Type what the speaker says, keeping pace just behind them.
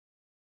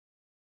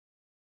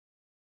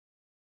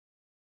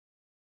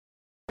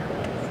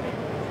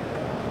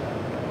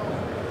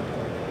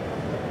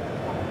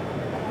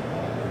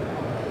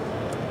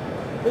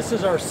This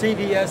is our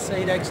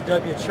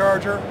CVS8XW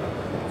charger.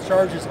 It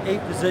charges 8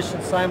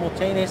 positions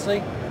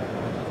simultaneously.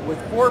 With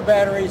 4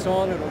 batteries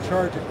on, it'll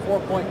charge at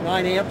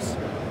 4.9 amps.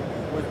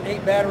 With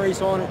 8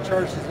 batteries on, it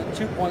charges at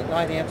 2.9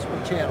 amps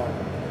per channel.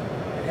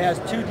 It has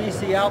 2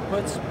 DC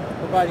outputs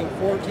providing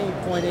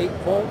 14.8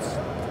 volts.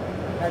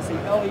 It has the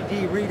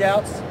LED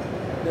readouts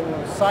that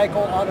will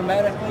cycle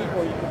automatically,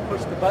 or you can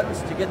push the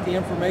buttons to get the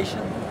information.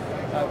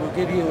 It will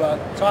give you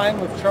time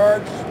of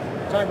charge,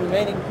 time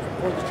remaining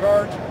for the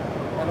charge,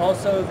 and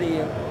also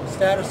the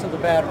status of the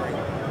battery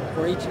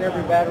for each and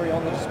every battery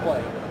on the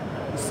display.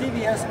 The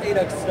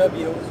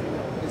CVS8XW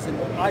is an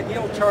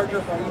ideal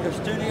charger for either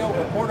studio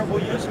or portable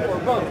use, or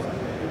both.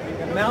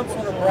 It mounts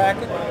on a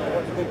bracket.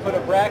 You can put a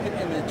bracket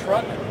in the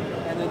truck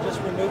and then just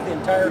remove the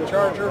entire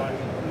charger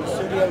from the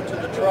studio to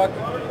the truck.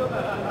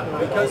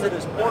 Because it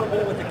is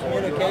portable with the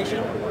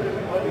communication,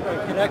 you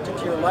can connect it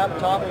to your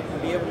laptop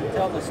and be able to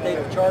tell the state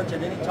of charge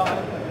at any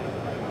time.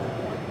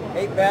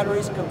 8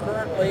 batteries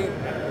concurrently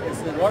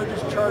is the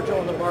largest charger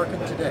on the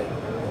market today.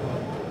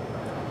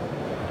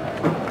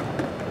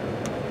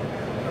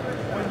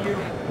 When you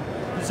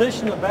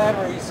position the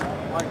batteries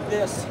like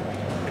this,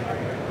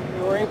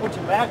 you are able to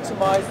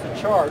maximize the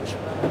charge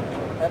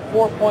at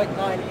 4.9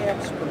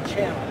 amps per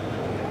channel.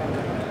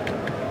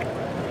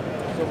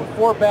 So with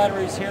 4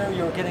 batteries here,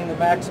 you're getting the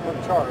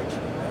maximum charge.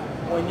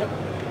 When you're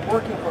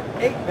working for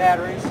 8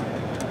 batteries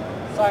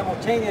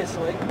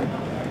simultaneously,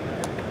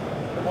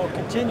 it will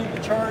continue to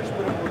charge,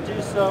 but it will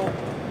do so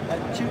at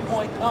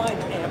 2.9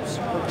 amps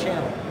per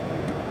channel.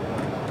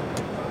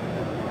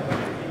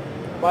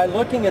 By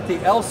looking at the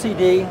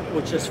LCD,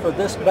 which is for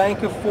this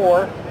bank of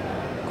 4,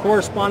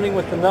 corresponding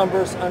with the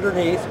numbers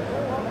underneath,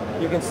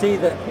 you can see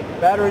that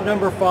battery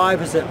number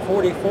 5 is at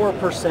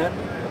 44%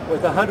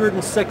 with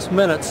 106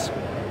 minutes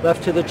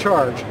left to the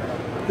charge.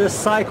 This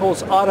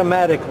cycles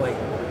automatically.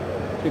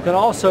 You can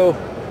also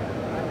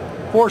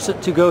force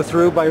it to go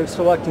through by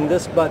selecting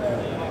this button.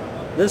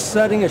 This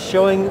setting is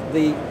showing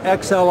the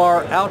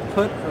XLR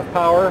output of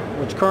power,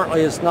 which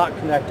currently is not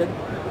connected.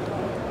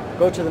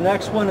 Go to the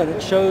next one and it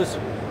shows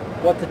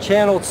what the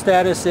channel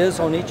status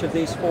is on each of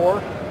these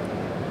 4.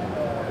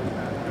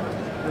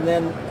 And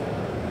then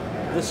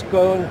this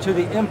going to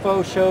the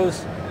info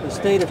shows the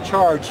state of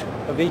charge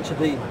of each of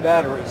the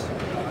batteries.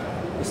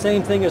 The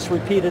same thing is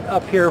repeated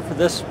up here for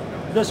this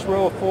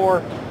row of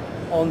 4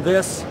 on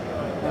this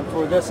and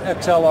for this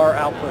XLR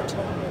output.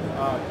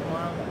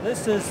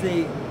 This is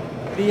the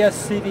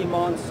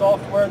BSCVMon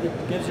software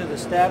that gives you the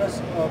status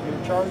of your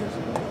chargers.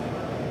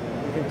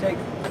 You can take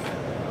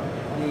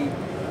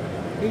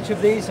each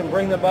of these and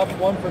bring them up,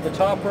 one for the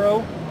top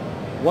row,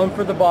 one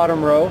for the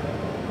bottom row.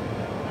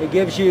 It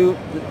gives you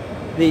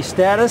the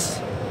status,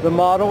 the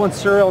model and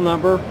serial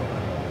number,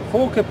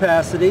 full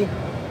capacity,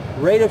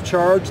 rate of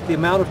charge, the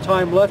amount of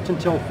time left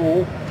until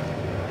full.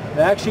 It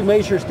actually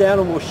measures down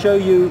and will show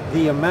you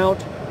the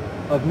amount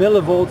of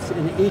millivolts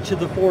in each of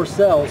the 4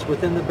 cells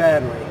within the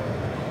battery.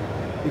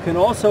 You can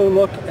also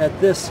look at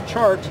this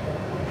chart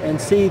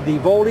and see the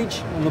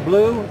voltage in the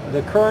blue,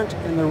 the current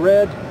in the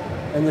red,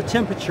 and the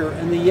temperature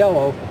in the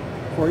yellow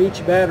for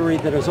each battery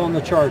that is on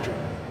the charger.